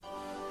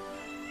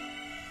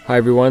Hi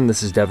everyone,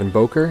 this is Devin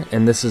Boker,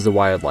 and this is The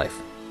Wildlife.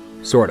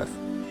 Sort of.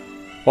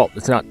 Well,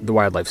 it's not The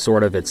Wildlife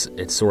sort of, it's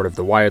sort of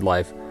The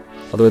Wildlife.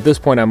 Although at this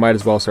point I might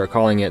as well start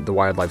calling it The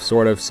Wildlife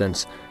sort of,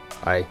 since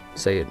I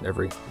say it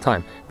every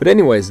time. But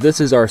anyways, this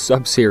is our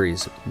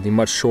sub-series, the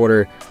much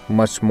shorter,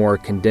 much more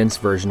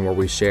condensed version where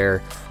we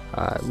share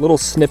little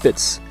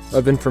snippets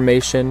of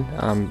information,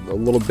 a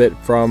little bit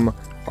from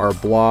our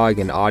blog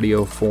in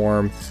audio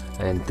form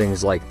and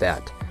things like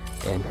that.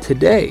 And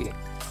today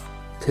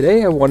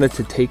I wanted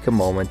to take a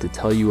moment to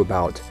tell you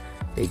about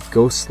a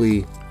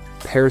ghostly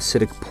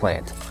parasitic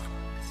plant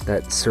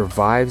that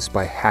survives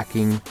by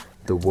hacking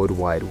the Wood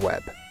Wide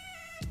Web.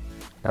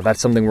 Now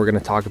that's something we're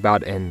going to talk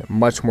about in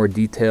much more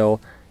detail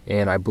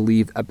in, I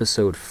believe,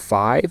 episode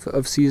 5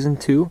 of season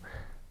 2.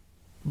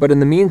 But in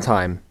the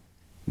meantime,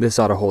 this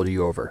ought to hold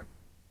you over.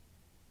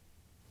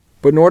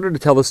 But in order to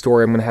tell the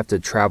story, I'm going to have to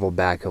travel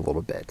back a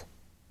little bit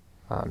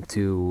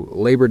to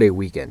Labor Day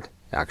weekend,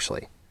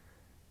 actually.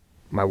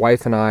 My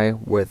wife and I,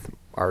 with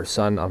our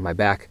son on my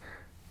back,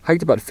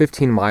 hiked about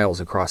 15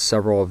 miles across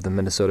several of the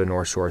Minnesota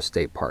North Shore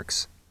state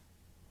parks.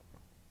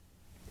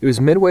 It was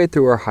midway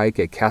through our hike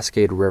at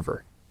Cascade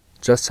River,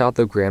 just south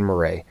of Grand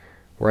Marais,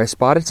 where I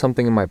spotted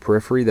something in my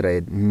periphery that I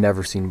had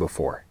never seen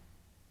before.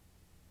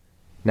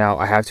 Now,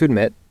 I have to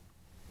admit,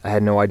 I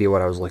had no idea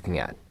what I was looking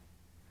at.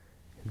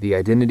 The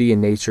identity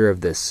and nature of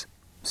this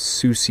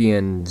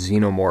Seussian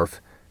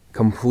xenomorph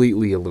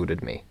completely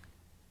eluded me.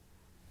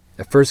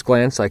 At first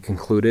glance, I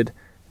concluded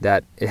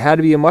that it had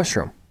to be a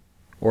mushroom,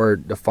 or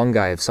a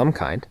fungi of some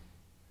kind.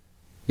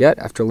 Yet,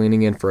 after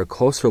leaning in for a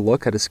closer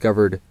look, I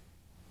discovered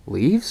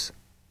leaves?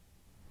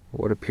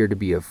 What appeared to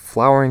be a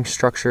flowering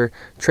structure,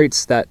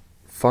 traits that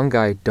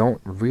fungi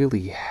don't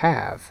really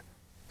have.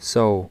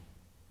 So,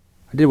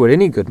 I did what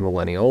any good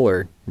millennial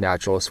or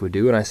naturalist would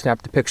do, and I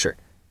snapped a picture.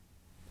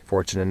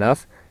 Fortunate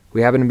enough,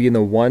 we happened to be in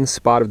the one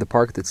spot of the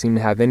park that seemed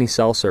to have any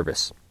cell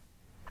service.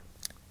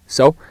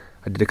 So,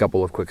 I did a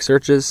couple of quick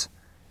searches,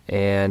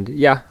 and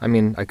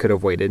I could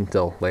have waited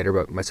until later,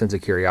 but my sense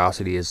of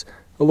curiosity is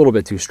a little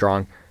bit too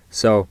strong,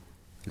 so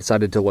I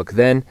decided to look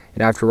then,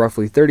 and after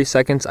roughly 30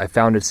 seconds, I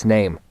found its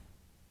name.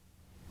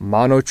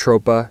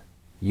 Monotropa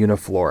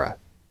uniflora.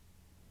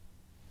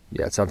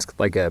 Yeah, it sounds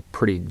like a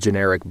pretty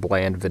generic,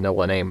 bland,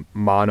 vanilla name,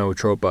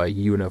 Monotropa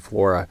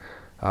uniflora,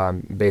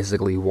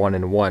 basically 1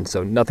 in 1,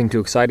 so nothing too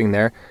exciting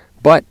there,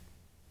 but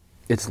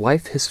its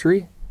life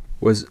history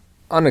was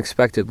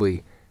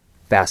unexpectedly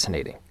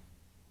fascinating.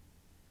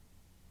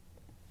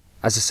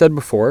 As I said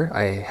before,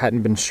 I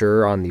hadn't been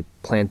sure on the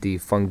planty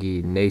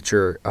fungi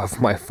nature of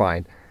my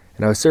find,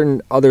 and I was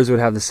certain others would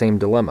have the same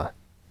dilemma.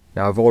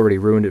 Now, I've already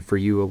ruined it for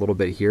you a little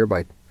bit here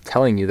by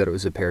telling you that it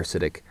was a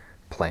parasitic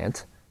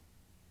plant,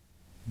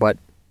 but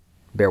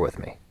bear with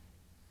me.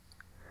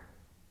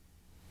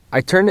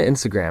 I turned to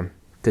Instagram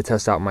to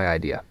test out my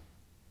idea.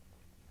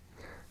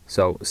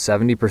 So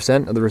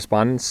 70% of the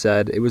respondents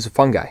said it was a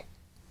fungi.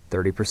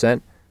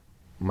 30%,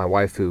 my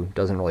wife, who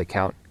doesn't really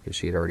count because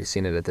she had already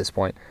seen it at this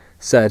point,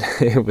 said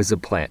it was a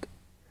plant.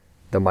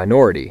 The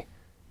minority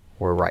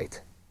were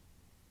right.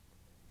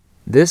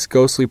 This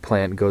ghostly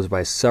plant goes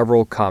by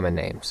several common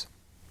names,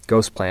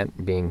 ghost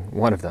plant being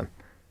one of them.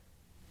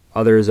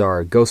 Others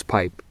are ghost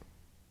pipe,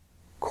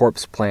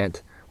 corpse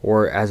plant,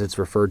 or as it's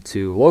referred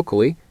to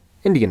locally,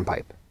 Indian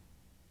pipe.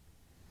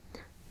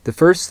 The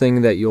first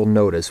thing that you'll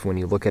notice when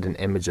you look at an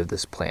image of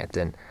this plant,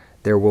 and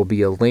there will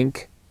be a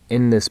link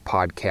in this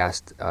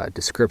podcast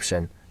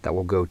description that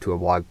will go to a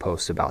blog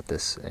post about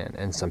this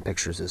and some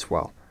pictures as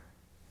well.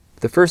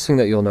 The first thing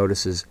that you'll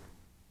notice is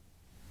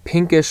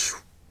pinkish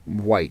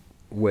white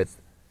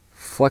with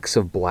flecks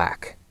of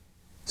black.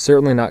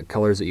 Certainly not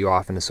colors that you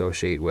often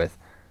associate with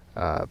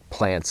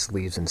plants,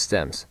 leaves, and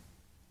stems.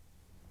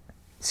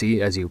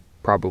 See, as you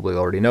probably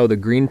already know, the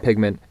green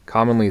pigment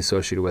commonly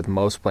associated with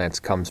most plants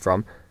comes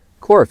from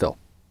chlorophyll.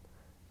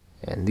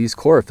 And these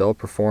chlorophyll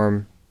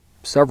perform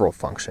several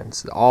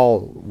functions, all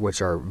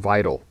which are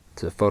vital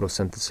to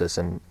photosynthesis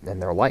and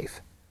their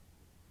life.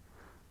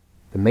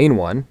 The main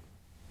one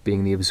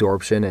being the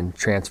absorption and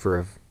transfer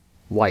of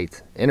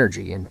light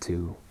energy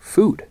into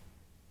food,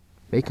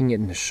 making it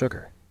into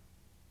sugar.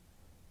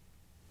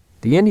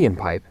 The Indian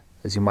pipe,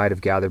 as you might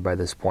have gathered by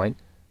this point,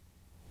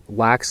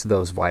 lacks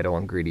those vital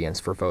ingredients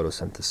for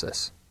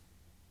photosynthesis.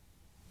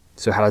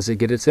 So how does it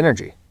get its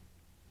energy?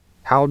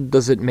 How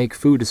does it make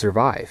food to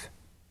survive?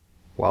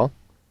 Well,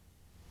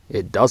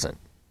 it doesn't.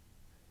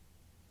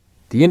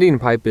 The Indian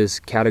pipe is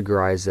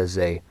categorized as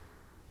a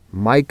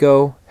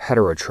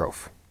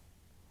mycoheterotroph.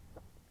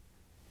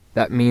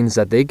 That means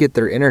that they get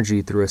their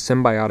energy through a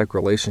symbiotic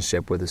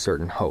relationship with a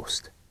certain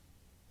host.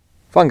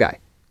 Fungi.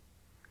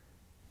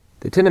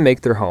 They tend to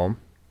make their home,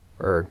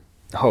 or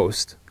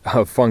host,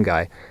 of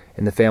fungi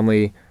in the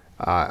family,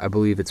 I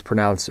believe it's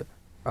pronounced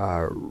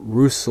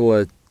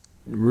Russulaceae,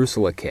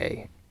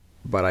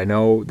 but I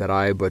know that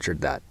I butchered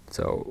that,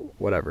 so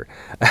whatever.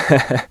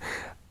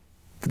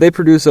 They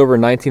produce over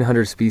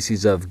 1,900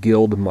 species of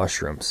gilled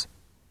mushrooms.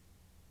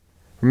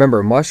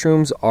 Remember,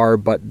 mushrooms are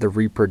but the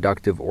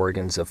reproductive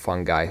organs of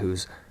fungi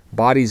whose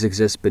bodies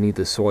exist beneath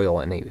the soil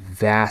in a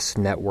vast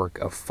network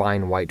of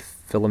fine white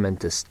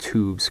filamentous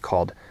tubes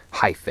called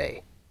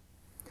hyphae,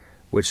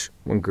 which,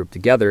 when grouped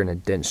together in a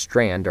dense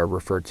strand, are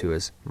referred to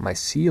as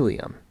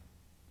mycelium.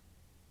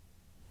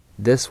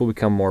 This will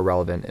become more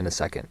relevant in a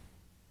second.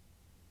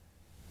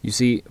 You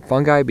see,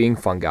 fungi being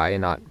fungi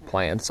and not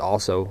plants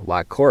also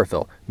lack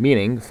chlorophyll,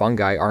 meaning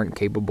fungi aren't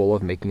capable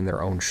of making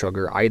their own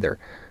sugar either.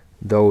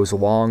 Those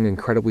long,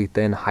 incredibly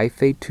thin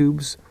hyphae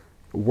tubes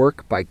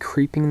work by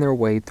creeping their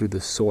way through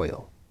the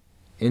soil,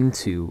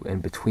 into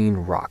and between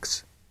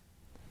rocks,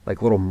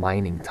 like little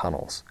mining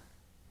tunnels,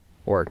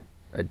 or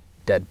a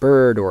dead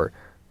bird, or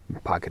a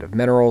pocket of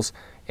minerals,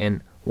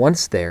 and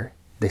once there,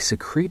 they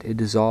secrete a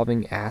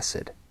dissolving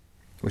acid,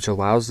 which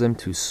allows them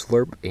to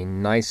slurp a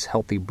nice,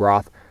 healthy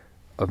broth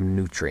of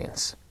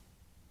nutrients.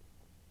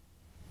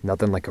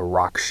 Nothing like a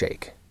rock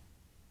shake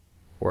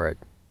or a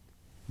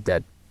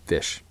dead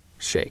fish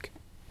shake,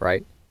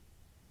 right?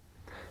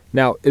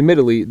 Now,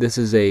 admittedly, this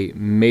is a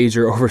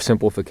major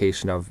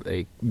oversimplification of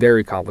a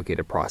very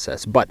complicated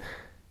process, but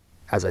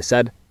as I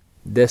said,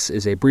 this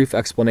is a brief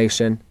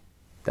explanation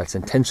that's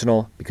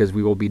intentional because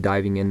we will be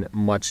diving in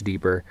much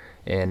deeper,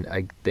 and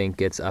I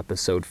think it's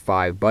episode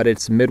 5, but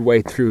it's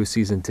midway through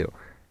season 2.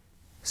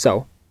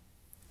 So,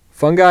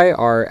 fungi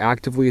are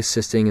actively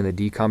assisting in the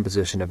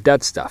decomposition of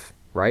dead stuff,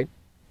 right?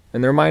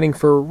 And they're mining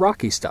for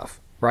rocky stuff,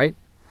 right?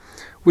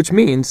 Which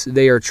means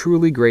they are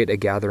truly great at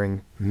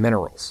gathering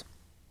minerals.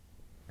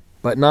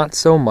 But not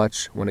so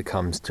much when it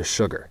comes to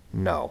sugar,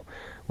 no.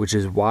 Which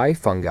is why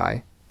fungi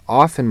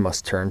often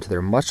must turn to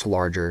their much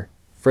larger,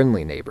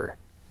 friendly neighbor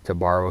to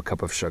borrow a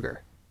cup of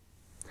sugar.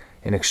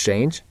 In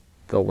exchange,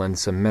 they'll lend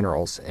some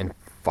minerals and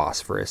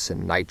phosphorus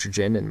and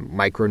nitrogen and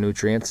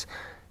micronutrients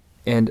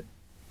and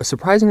a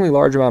surprisingly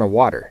large amount of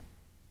water.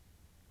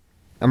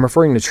 I'm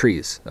referring to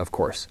trees, of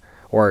course,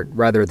 or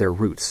rather their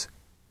roots.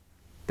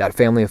 That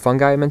family of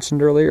fungi I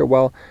mentioned earlier,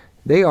 well,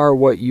 they are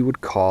what you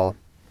would call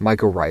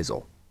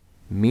mycorrhizal,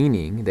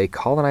 meaning they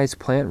colonize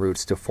plant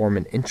roots to form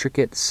an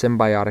intricate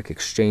symbiotic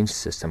exchange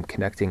system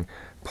connecting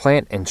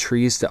plant and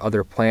trees to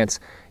other plants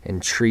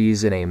and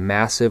trees in a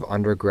massive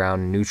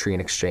underground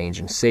nutrient exchange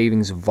and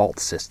savings vault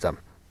system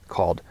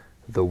called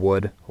the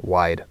Wood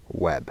Wide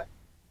Web.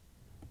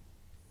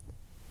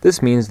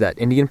 This means that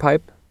Indian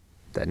pipe,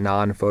 that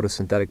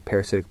non-photosynthetic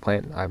parasitic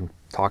plant I'm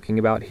talking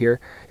about here,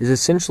 is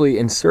essentially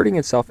inserting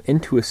itself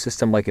into a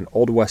system like an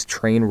Old West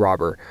train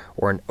robber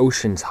or an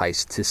ocean's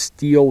heist to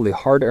steal the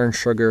hard-earned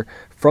sugar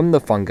from the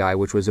fungi,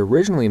 which was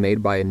originally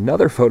made by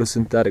another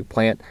photosynthetic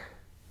plant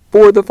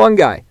for the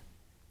fungi.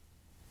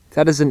 If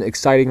that isn't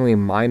excitingly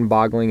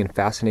mind-boggling and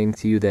fascinating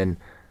to you, then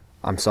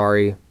I'm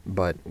sorry,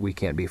 but we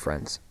can't be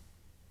friends.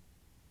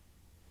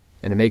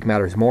 And to make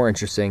matters more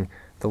interesting,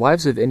 the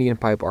lives of Indian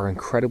pipe are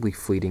incredibly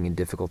fleeting and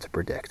difficult to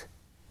predict,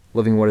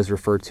 living what is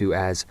referred to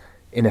as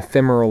an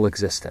ephemeral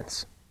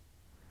existence.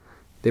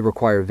 They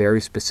require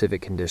very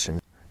specific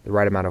conditions, the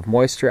right amount of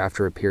moisture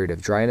after a period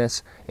of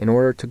dryness, in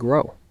order to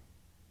grow.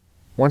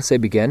 Once they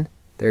begin,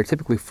 they are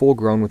typically full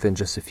grown within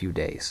just a few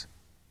days.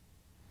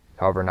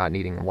 However, not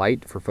needing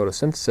light for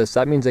photosynthesis,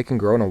 that means they can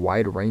grow in a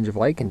wide range of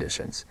light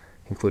conditions,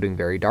 including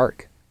very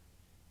dark.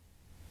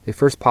 They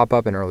first pop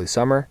up in early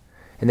summer,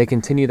 and they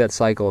continue that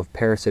cycle of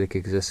parasitic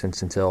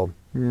existence until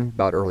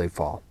about early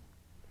fall,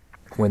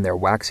 when their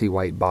waxy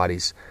white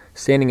bodies,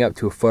 standing up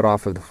to a foot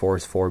off of the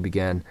forest floor,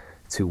 begin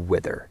to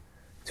wither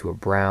to a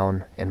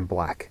brown and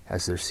black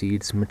as their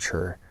seeds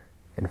mature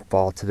and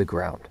fall to the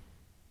ground,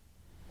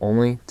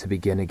 only to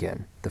begin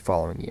again the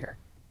following year.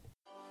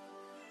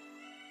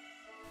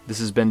 This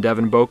has been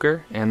Devin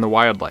Boker and The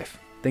Wildlife.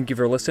 Thank you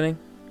for listening.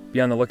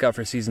 Be on the lookout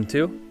for Season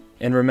 2.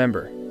 And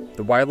remember,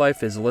 The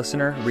Wildlife is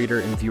listener, reader,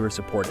 and viewer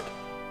supported.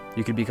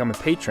 You can become a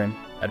patron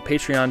at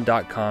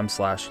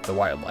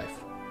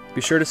patreon.com/thewildlife.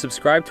 Be sure to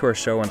subscribe to our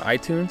show on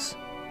iTunes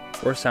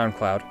or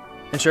SoundCloud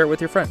and share it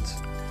with your friends.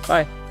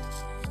 Bye.